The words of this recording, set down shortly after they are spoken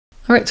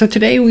All right, so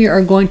today we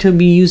are going to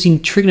be using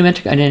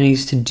trigonometric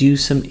identities to do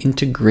some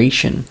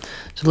integration.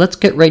 So let's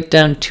get right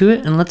down to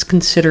it, and let's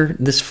consider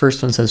this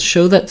first one. It says,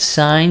 show that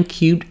sine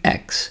cubed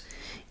x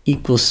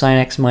equals sine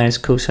x minus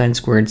cosine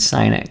squared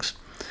sine x.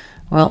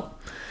 Well,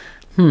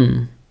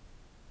 one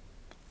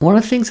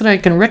of the things that I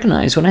can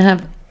recognize when I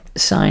have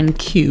sine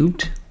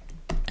cubed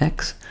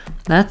x,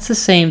 that's the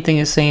same thing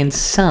as saying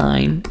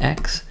sine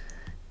x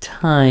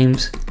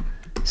times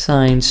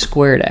sine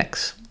squared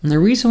x. And the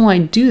reason why I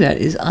do that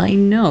is I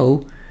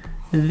know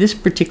this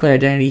particular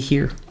identity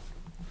here.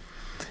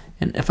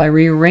 And if I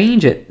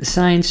rearrange it,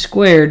 sine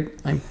squared,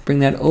 I bring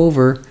that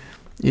over,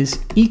 is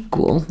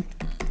equal.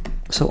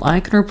 So I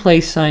can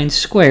replace sine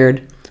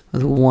squared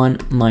with 1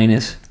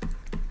 minus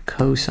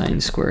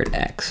cosine squared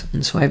x.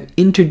 And so I've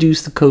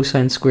introduced the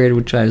cosine squared,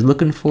 which I was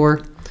looking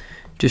for,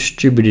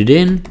 distributed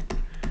in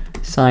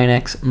sine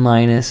x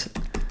minus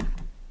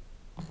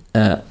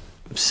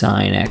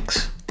sine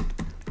x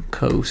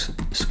cos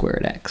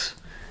squared x.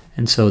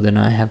 And so then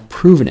I have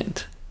proven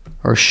it,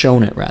 or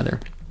shown it rather.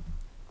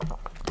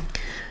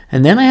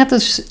 And then I have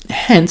to,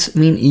 hence,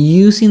 mean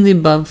using the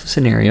above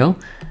scenario,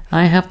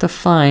 I have to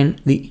find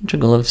the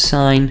integral of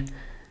sine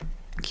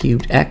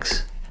cubed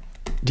x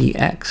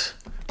dx.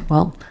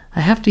 Well,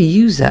 I have to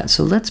use that,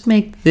 so let's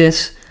make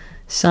this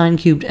sine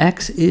cubed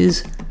x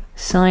is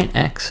sine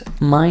x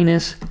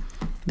minus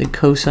the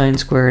cosine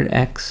squared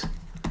x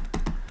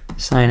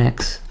sine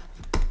x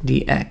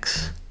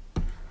dx.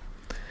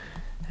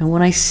 And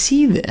when I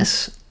see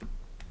this,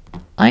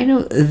 I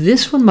know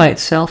this one by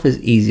itself is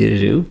easy to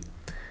do.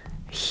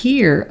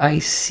 Here I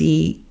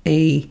see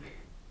a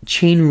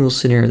chain rule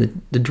scenario.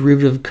 The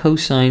derivative of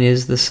cosine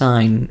is the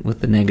sine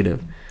with the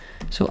negative.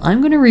 So I'm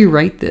going to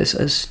rewrite this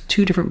as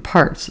two different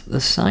parts. The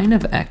sine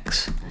of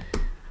x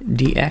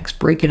dx,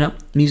 breaking up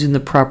using the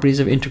properties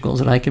of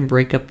integrals, and I can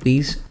break up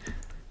these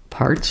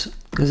parts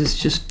because it's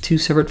just two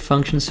separate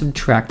functions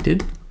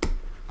subtracted.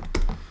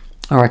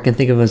 Or I can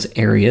think of as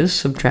areas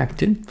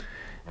subtracted.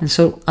 And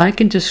so I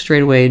can just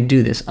straight away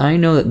do this. I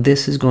know that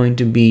this is going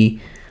to be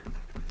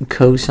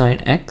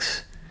cosine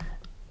x,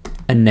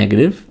 a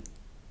negative,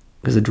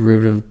 because the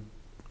derivative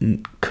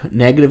of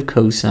negative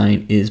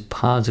cosine is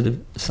positive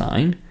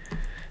sine,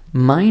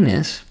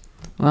 minus,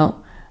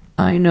 well,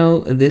 I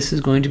know this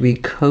is going to be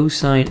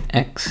cosine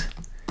x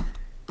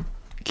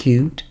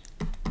cubed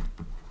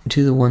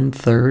to the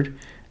 1/3.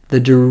 The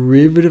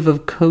derivative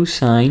of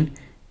cosine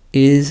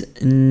is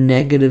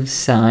negative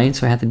sine,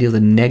 so I have to deal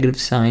with a negative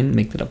sign,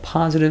 make that a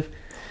positive,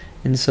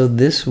 and so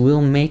this will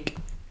make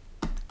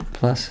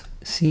plus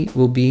c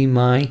will be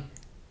my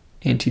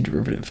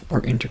antiderivative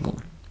or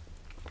integral.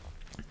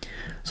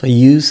 So I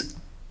use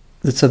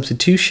the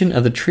substitution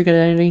of the trig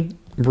identity,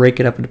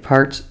 break it up into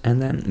parts,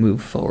 and then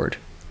move forward.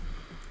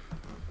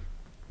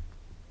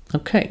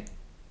 Okay,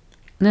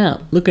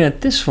 now looking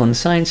at this one,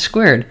 sine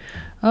squared.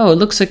 Oh, it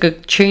looks like a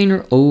chain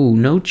rule. Oh,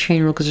 no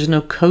chain rule because there's no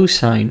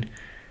cosine.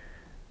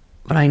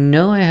 But I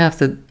know I have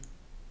to,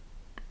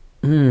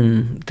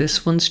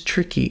 this one's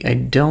tricky. I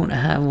don't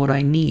have what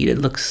I need. It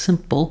looks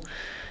simple.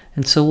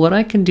 And so what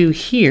I can do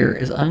here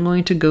is I'm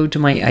going to go to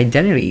my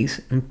identities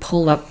and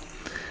pull up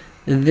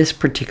this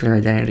particular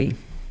identity.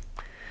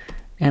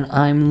 And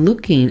I'm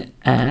looking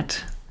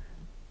at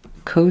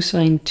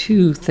cosine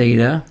 2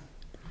 theta.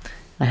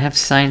 I have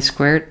sine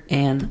squared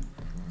and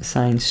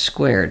sine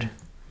squared.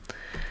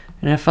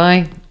 And if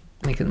I,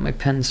 making my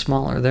pen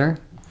smaller there,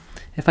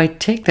 if I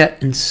take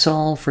that and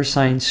solve for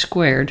sine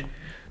squared,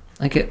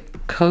 I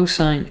get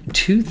cosine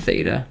 2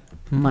 theta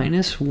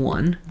minus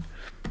 1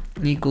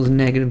 equals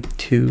negative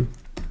 2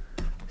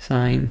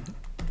 sine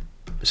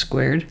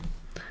squared.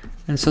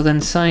 And so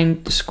then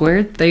sine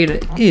squared theta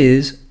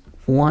is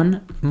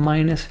 1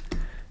 minus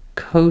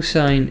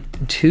cosine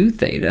 2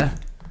 theta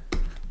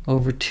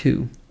over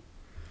 2.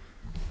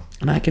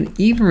 And I can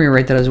even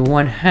rewrite that as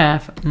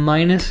 1/2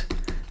 minus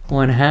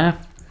 1/2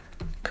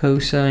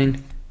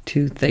 cosine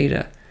 2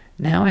 theta.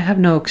 Now I have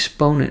no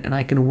exponent, and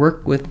I can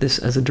work with this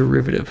as a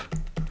derivative,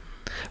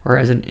 or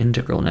as an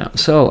integral now.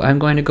 So I'm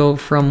going to go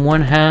from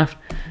 1/2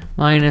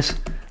 minus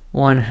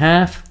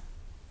 1/2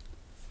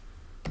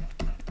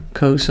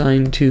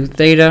 cosine 2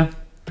 theta,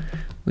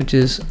 which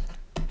is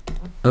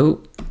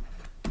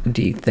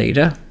d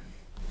theta.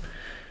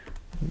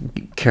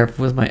 Be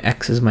careful with my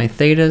x's, my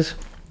thetas.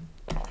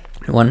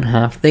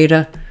 1/2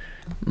 theta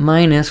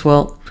minus,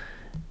 well,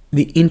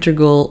 the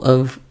integral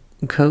of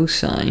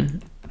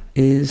cosine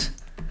is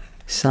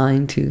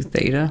sine 2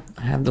 theta.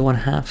 I have the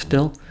 1/2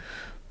 still.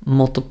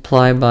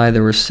 Multiply by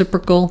the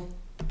reciprocal.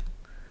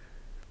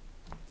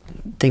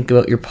 Think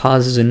about your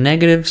positives and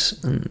negatives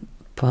and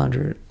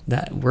ponder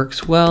that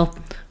works well.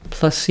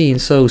 Plus c. And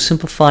so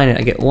simplifying it,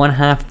 I get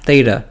 1/2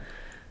 theta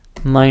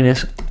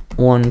minus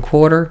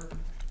 1/4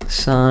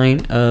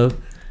 sine of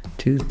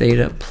 2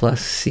 theta plus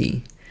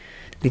c.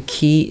 The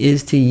key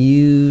is to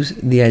use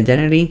the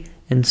identity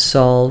and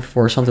solve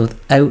for something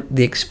without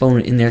the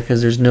exponent in there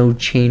because there's no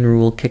chain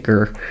rule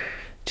kicker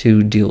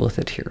to deal with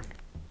it here.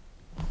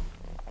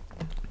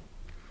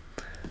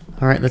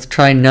 All right, let's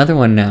try another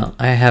one now.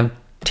 I have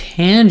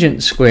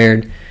tangent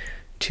squared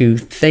to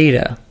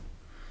theta.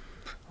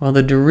 Well,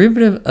 the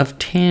derivative of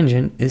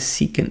tangent is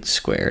secant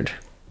squared.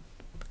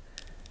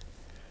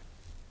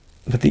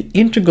 But the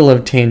integral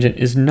of tangent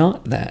is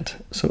not that.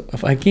 So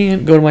if I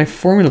can go to my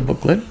formula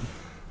booklet,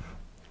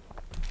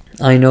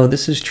 I know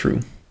this is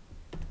true.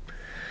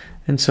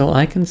 And so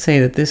I can say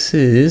that this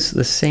is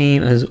the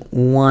same as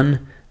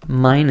 1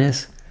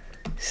 minus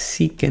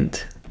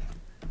secant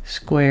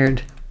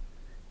squared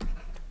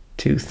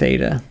to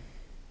theta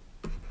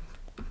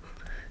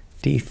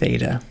d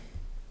theta.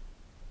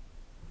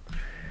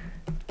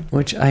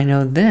 Which I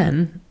know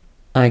then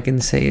I can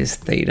say is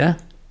theta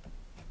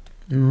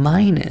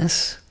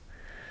minus,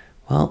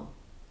 well,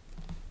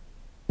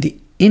 the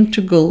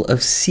integral of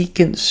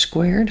secant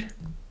squared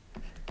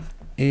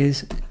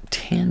is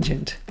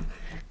tangent.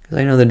 Because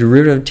I know the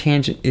derivative of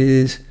tangent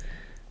is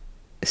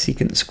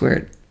secant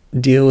squared.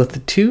 Deal with the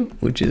 2,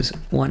 which is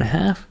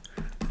 1/2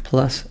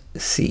 plus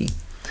c.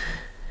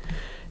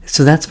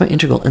 So that's my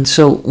integral. And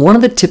so one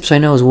of the tips I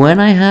know is when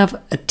I have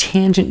a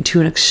tangent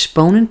to an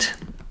exponent,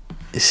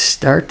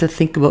 start to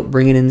think about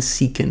bringing in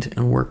secant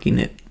and working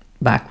it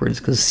backwards,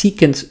 because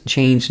secants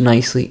change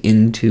nicely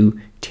into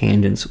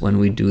tangents when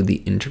we do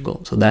the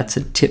integral. So that's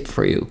a tip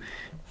for you.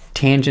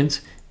 Tangents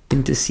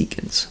into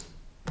secants.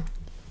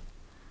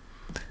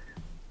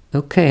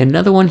 Okay,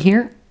 another one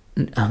here.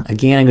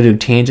 Again, I'm going to do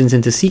tangents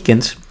into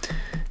secants.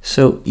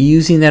 So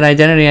using that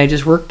identity I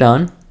just worked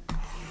on,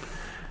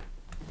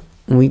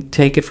 we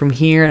take it from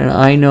here, and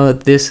I know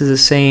that this is the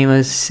same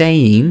as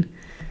saying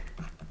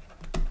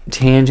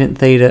tangent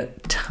theta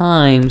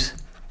times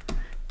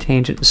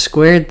tangent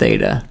squared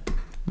theta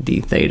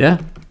d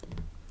theta,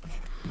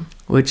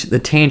 which the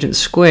tangent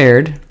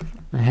squared,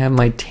 I have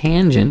my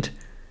tangent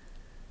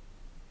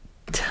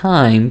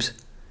times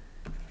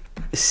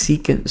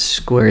secant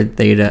squared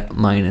theta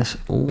minus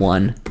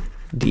 1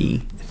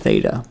 d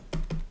theta.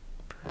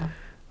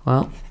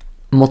 Well,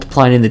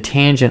 multiplying in the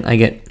tangent, I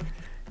get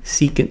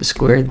secant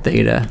squared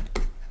theta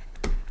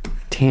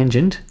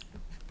tangent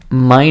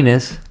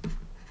minus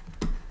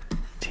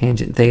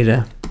tangent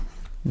theta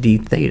d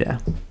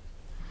theta.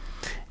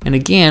 And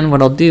again,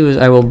 what I'll do is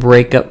I will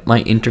break up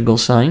my integral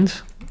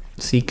signs.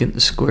 Secant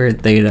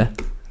squared theta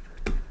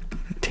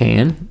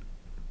tan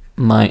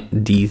my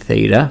d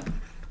theta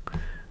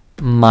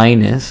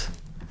minus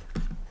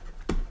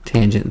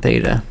tangent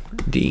theta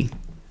d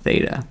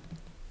theta.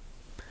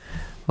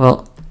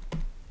 Well,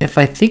 if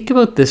I think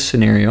about this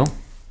scenario,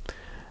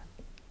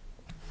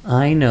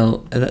 I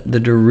know that the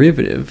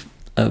derivative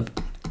of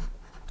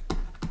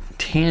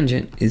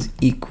tangent is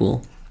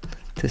equal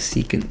to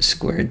secant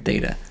squared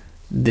theta.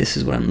 This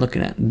is what I'm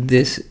looking at.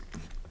 This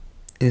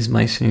is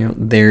my scenario.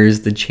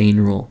 There's the chain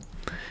rule.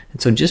 And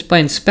so just by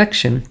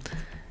inspection,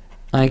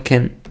 I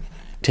can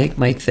take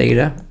my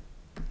theta,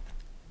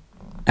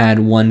 add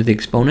 1 to the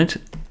exponent,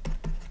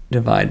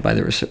 divide by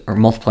the or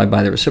multiply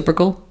by the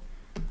reciprocal,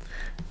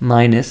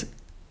 minus.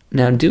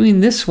 Now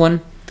doing this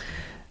one,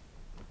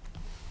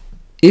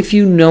 if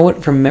you know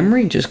it from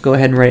memory, just go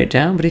ahead and write it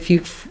down. But if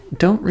you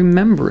don't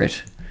remember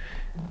it,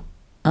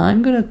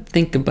 I'm going to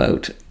think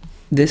about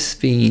this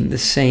being the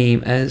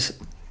same as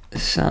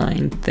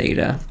sine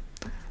theta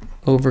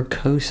over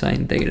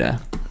cosine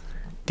theta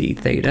d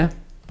theta.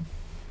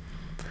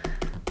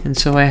 And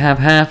so I have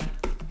half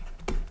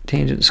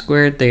tangent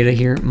squared theta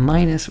here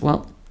minus,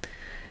 well,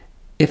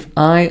 if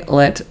I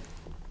let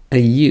a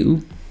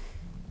u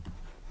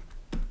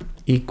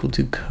equal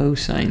to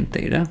cosine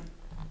theta,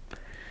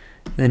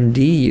 then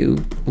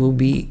du will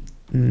be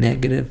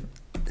negative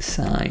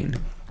sine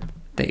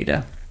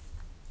theta.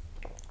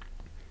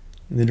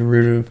 The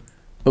derivative,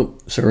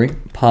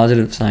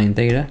 positive sine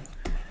theta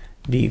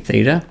d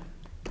theta.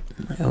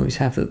 I always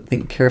have to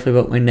think carefully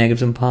about my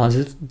negatives and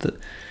positives.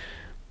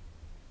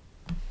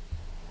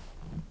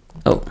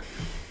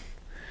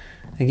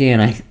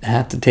 Again, I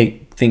have to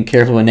think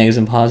carefully about negatives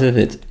and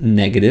positives. It's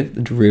negative.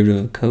 The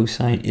derivative of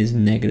cosine is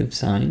negative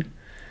sine.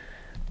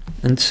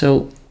 And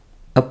so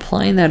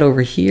applying that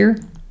over here,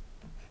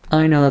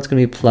 I know that's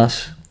going to be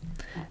plus,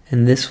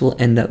 and this will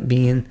end up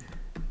being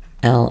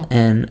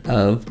ln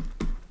of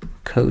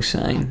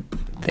cosine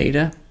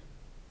theta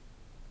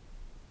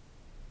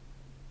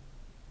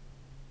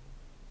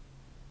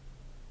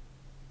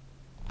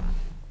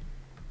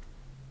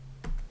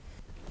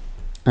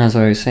as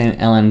I was saying,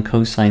 ln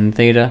cosine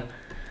theta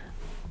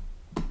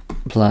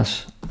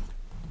plus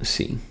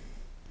c.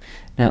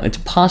 Now it's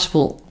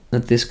possible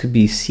that this could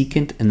be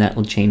secant, and that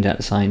will change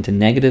that sign to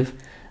negative,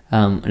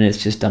 and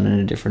it's just done in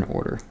a different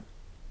order,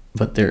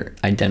 but they're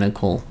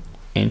identical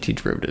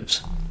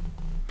antiderivatives.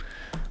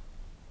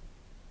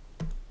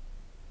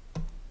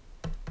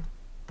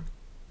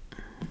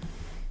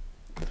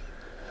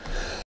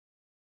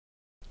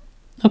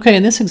 Okay,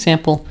 in this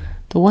example,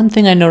 the one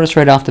thing I noticed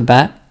right off the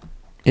bat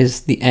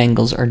is the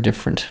angles are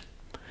different.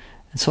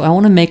 And so I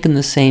want to make them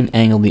the same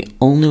angle. The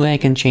only way I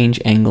can change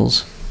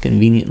angles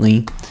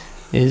conveniently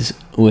is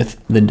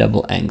with the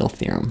double angle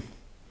theorem.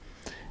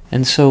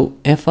 And so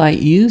if I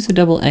use the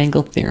double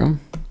angle theorem,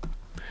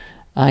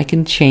 I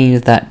can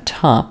change that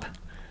top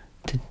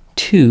to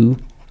 2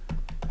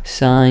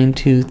 sine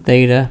 2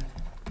 theta,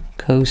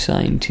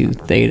 cosine 2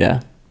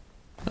 theta.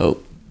 Oh,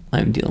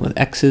 I'm dealing with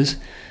x's.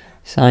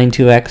 Sine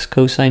 2x,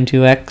 cosine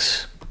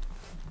 2x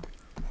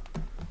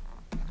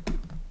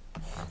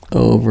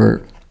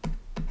over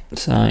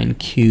sine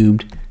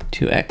cubed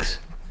 2x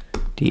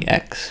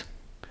dx.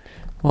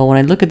 Well, when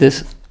I look at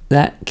this,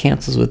 that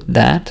cancels with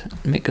that,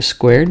 make a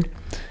squared.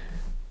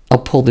 I'll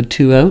pull the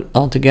 2 out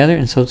altogether,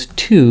 and so it's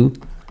 2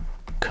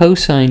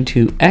 cosine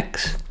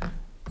 2x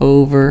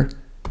over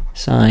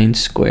sine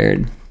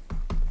squared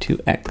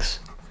 2x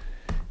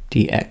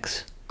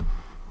dx.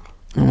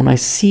 And when I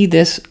see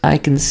this, I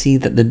can see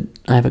that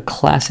I have a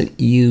classic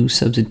u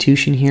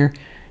substitution here.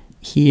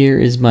 Here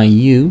is my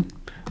u.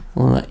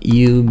 We'll let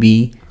u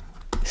be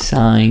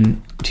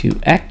sine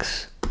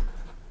 2x.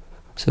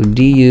 So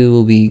du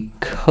will be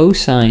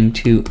cosine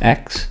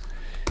 2x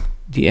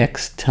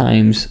dx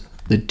times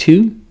the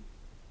 2,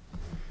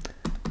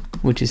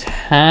 which is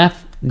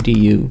half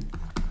du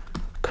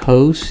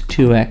cos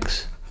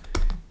 2x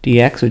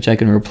dx, which I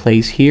can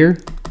replace here.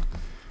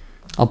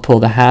 I'll pull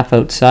the half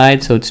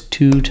outside, so it's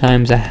 2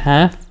 times a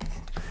half,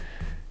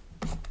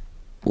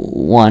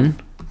 1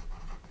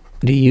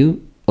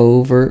 du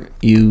over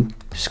u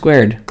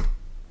squared.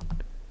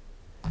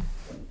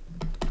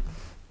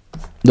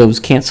 Those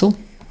cancel.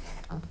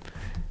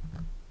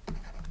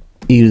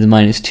 E to the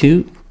minus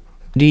 2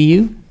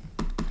 du,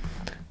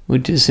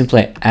 which is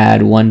simply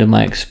add 1 to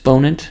my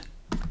exponent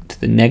to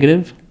the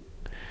negative.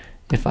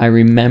 If I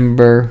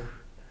remember,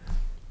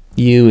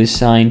 u is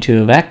sine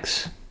 2 of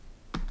x,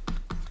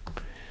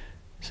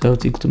 so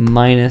it's equal to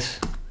minus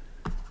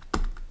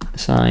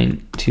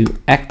sine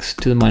 2x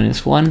to the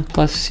minus 1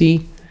 plus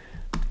c.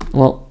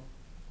 Well,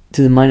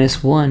 to the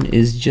minus 1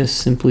 is just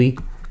simply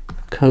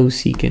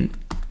cosecant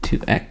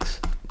 2x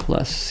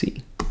plus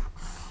c.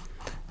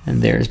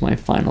 And there's my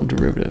final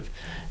derivative.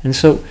 And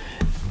so,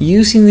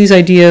 using these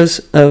ideas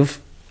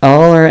of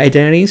all our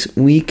identities,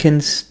 we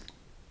can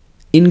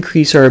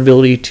increase our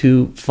ability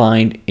to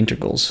find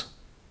integrals.